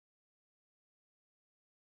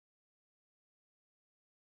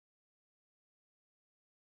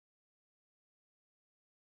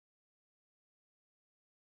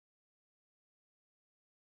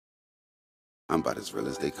I'm about as real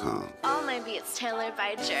as they come. All my beats tailored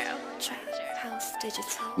by Joe. House Digital.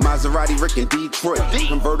 Maserati, Rick in Detroit.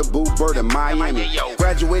 Convertible bird in Miami.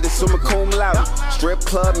 Graduated summa cum laude. Strip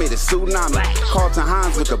club made a tsunami. Carlton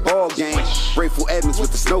Hines with the ball game. Grateful Edmonds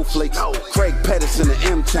with the snowflakes. Craig Pettis in the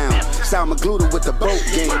M-Town. Sal Magluta with the boat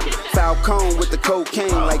game. Falcone with the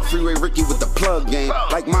cocaine. Like Freeway Ricky with the plug game.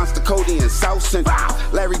 Like Monster Cody in South Central.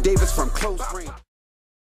 Larry Davis from close range.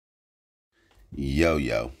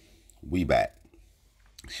 Yo, we back.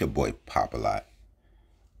 It's your boy Popalot.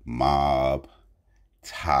 Mobb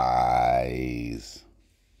ties.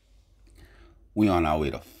 We on our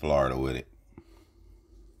way to Florida with it.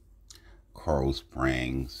 Coral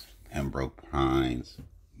Springs, Pembroke Pines,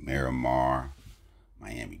 Miramar,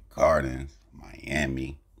 Miami Gardens,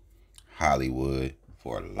 Miami, Hollywood,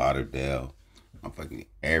 Fort Lauderdale. I'm fucking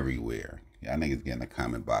everywhere. Y'all niggas get in the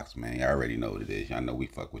comment box, man. Y'all already know what it is. Y'all know we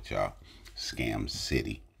fuck with y'all. Scam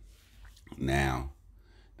City. Now,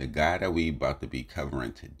 the guy that we about to be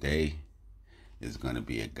covering today is going to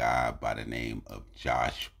be a guy by the name of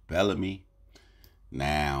Josh Bellamy.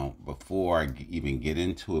 Now, before I even get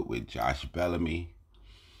into it with Josh Bellamy,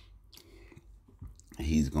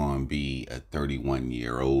 he's going to be a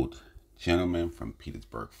 31-year-old gentleman from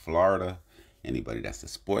Petersburg, Florida. Anybody that's a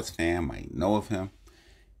sports fan might know of him.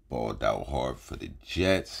 Balled out hard for the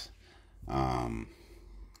Jets.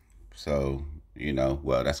 So, you know,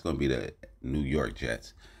 well, that's going to be the New York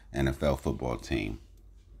Jets NFL football team.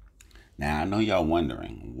 Now, I know y'all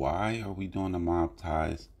wondering, why are we doing the Mobb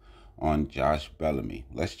ties on Josh Bellamy?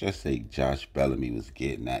 Let's just say Josh Bellamy was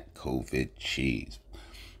getting that COVID cheese.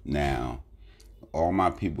 Now, all my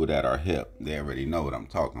people that are hip, they already know what I'm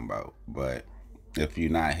talking about. But if you're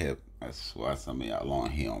not hip, that's why some of y'all on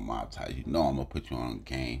here on Mobb ties. You know I'm going to put you on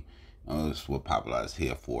game. That's what Popalot is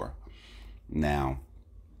here for. Now,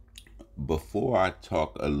 before I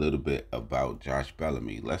talk a little bit about Josh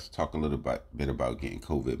Bellamy, let's talk a little bit about getting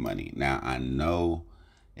COVID money. Now, I know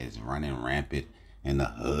it's running rampant in the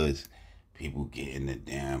hoods. People getting the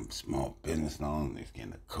damn small business loans. They're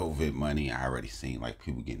getting the COVID money. I already seen like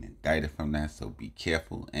people getting indicted from that, so be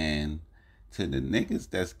careful. And to the niggas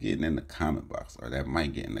that's getting in the comment box, or that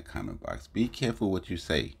might get in the comment box, be careful what you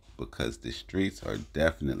say, because the streets are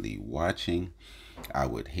definitely watching. I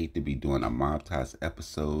would hate to be doing a Mobb ties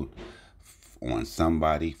episode on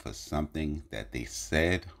somebody for something that they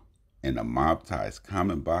said in the Mobb ties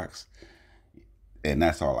comment box. And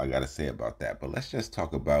that's all I got to say about that. But let's just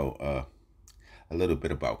talk about a little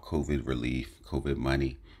bit about COVID relief, COVID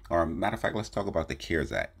money. Or matter of fact, let's talk about the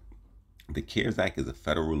CARES Act. The CARES Act is a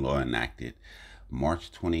federal law enacted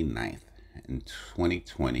March 29th in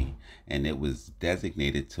 2020, and it was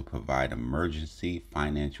designated to provide emergency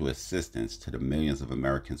financial assistance to the millions of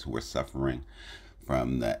Americans who were suffering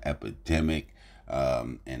from the epidemic,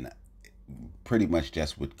 and pretty much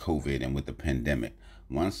just with COVID and with the pandemic.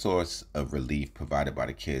 One source of relief provided by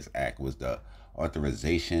the CARES Act was the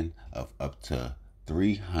authorization of up to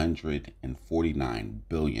 $349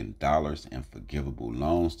 billion in forgivable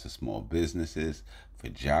loans to small businesses for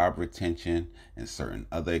job retention and certain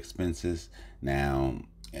other expenses. Now,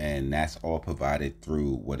 and that's all provided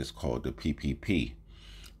through what is called the PPP.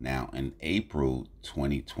 Now, in April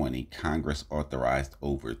 2020, Congress authorized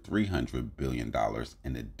over $300 billion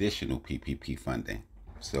in additional PPP funding.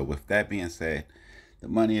 So with that being said, the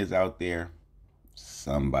money is out there.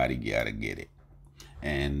 Somebody gotta get it.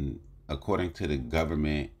 And according to the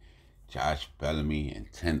government, Josh Bellamy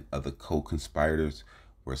and 10 other co-conspirators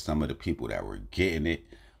were some of the people that were getting it.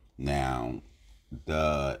 Now,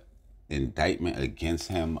 the indictment against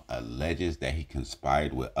him alleges that he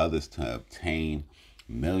conspired with others to obtain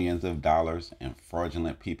millions of dollars in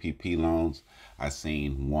fraudulent PPP loans. I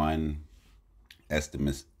seen one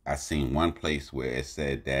place where it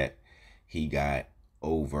said that he got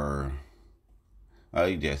over,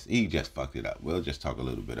 he just fucked it up. We'll just talk a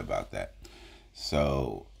little bit about that.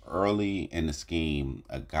 So early in the scheme,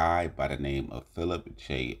 a guy by the name of Philip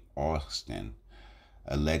J. Austin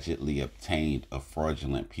allegedly obtained a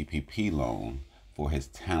fraudulent PPP loan for his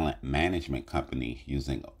talent management company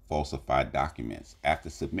using falsified documents. After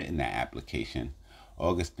submitting that application,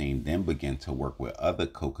 Augustine then began to work with other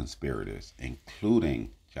co-conspirators,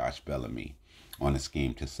 including Josh Bellamy, on a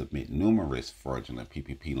scheme to submit numerous fraudulent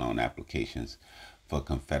PPP loan applications for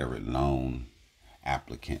Confederate loan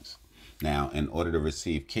applicants. Now, in order to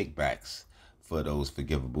receive kickbacks for those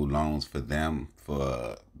forgivable loans for them,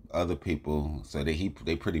 for other people, so that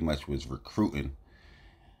they pretty much was recruiting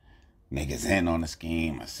niggas in on the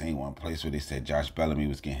scheme. I seen one place where they said Josh Bellamy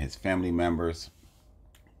was getting his family members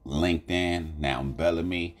linked in. Now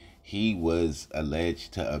Bellamy, He was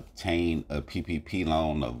alleged to obtain a PPP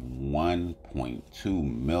loan of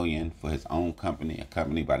 1.2 million for his own company, a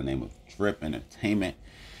company by the name of Drip Entertainment.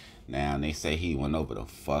 Now they say he went over to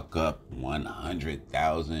fuck up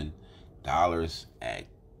 $100,000 at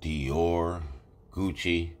Dior,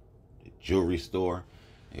 Gucci, the jewelry store.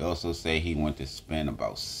 They also say he went to spend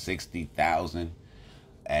about $60,000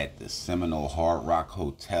 at the Seminole Hard Rock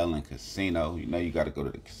Hotel and Casino. You know you got to go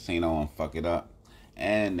to the casino and fuck it up.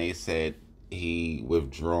 And they said he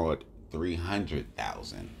withdrawed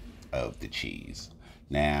 $300,000 of the cheese.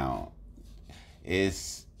 Now,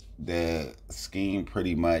 it's the scheme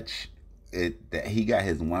pretty much that he got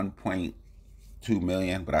his 1.2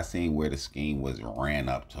 million, but I seen where the scheme was ran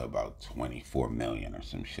up to about 24 million or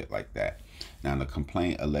some shit like that. Now, the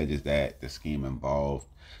complaint alleges that the scheme involved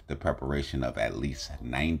the preparation of at least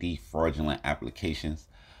 90 fraudulent applications,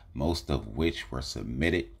 most of which were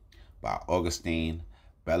submitted by Augustine,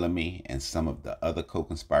 Bellamy, and some of the other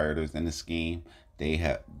co-conspirators in the scheme. They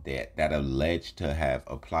have that alleged to have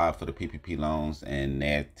applied for the PPP loans, and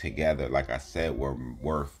they're together, like I said, were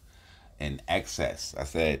worth in excess. I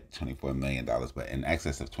said $24 million, but in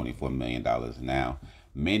excess of $24 million now.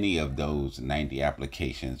 Many of those 90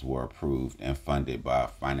 applications were approved and funded by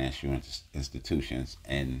financial institutions,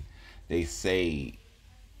 and they say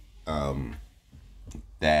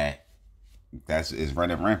that is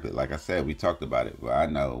running rampant. Like I said, we talked about it, but I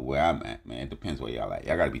know where I'm at, man. It depends where y'all at.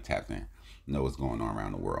 Y'all gotta be tapped in, know what's going on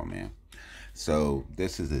around the world, man. So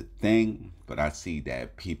this is a thing, but I see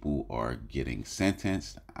that people are getting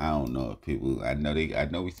sentenced. I don't know if people. I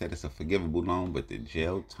know we said it's a forgivable loan, but the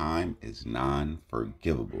jail time is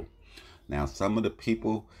non-forgivable. Now, some of the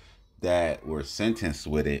people that were sentenced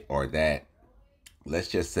with it, or that, let's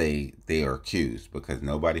just say they are accused, because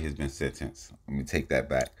nobody has been sentenced. Let me take that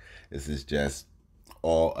back. This is just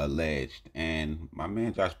all alleged. And my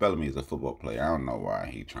man Josh Bellamy is a football player. I don't know why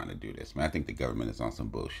he trying to do this, man. I think the government is on some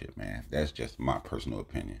bullshit, man. That's just my personal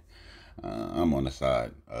opinion. I'm on the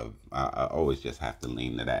side of, I always just have to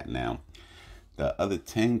lean to that. Now, the other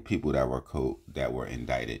 10 people that were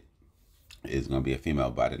indicted is going to be a female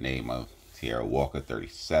by the name of Tierra Walker,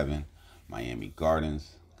 37, Miami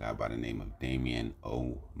Gardens. Guy by the name of Damian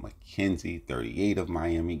O. McKenzie, 38, of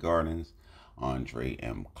Miami Gardens. Andre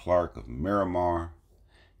M. Clark of Miramar.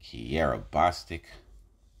 Kiera Bostic,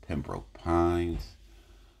 Pembroke Pines.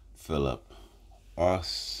 Philip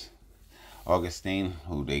Augustine,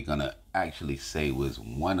 who they gonna actually say was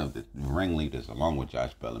one of the ringleaders along with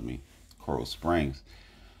Josh Bellamy, Coral Springs.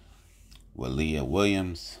 Walia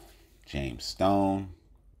Williams, James Stone,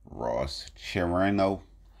 Ross Chirano,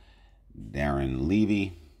 Darren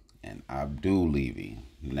Levy, and Abdul Levy.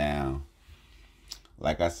 Now,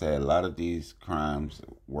 like I said, a lot of these crimes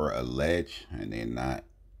were alleged, and they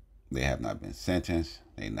have not been sentenced.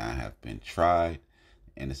 They not have been tried,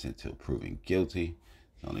 innocent till proven guilty.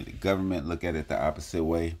 It's only the government look at it the opposite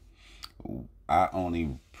way. I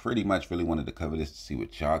only pretty much really wanted to cover this to see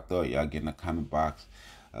what y'all thought. Y'all get in the comment box.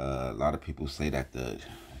 A lot of people say that the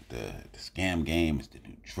scam game is the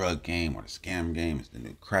new drug game, or the scam game is the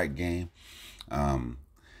new crack game.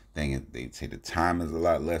 They say the time is a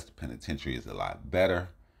lot less, the penitentiary is a lot better.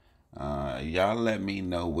 Y'all let me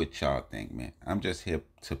know what y'all think, man. I'm just here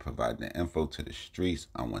to provide the info to the streets.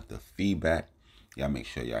 I want the feedback. Y'all make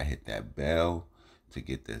sure y'all hit that bell to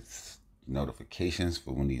get the notifications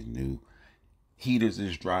for when these new heaters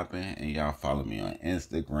is dropping. And y'all follow me on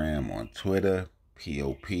Instagram, on Twitter,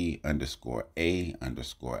 POP_A_LOT.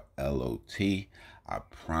 I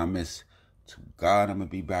promise to God I'm gonna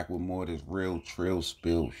be back with more of this real trill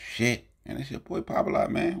spill shit. And it's your boy Popalot,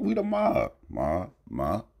 man. We the mob. Mob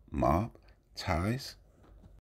ties.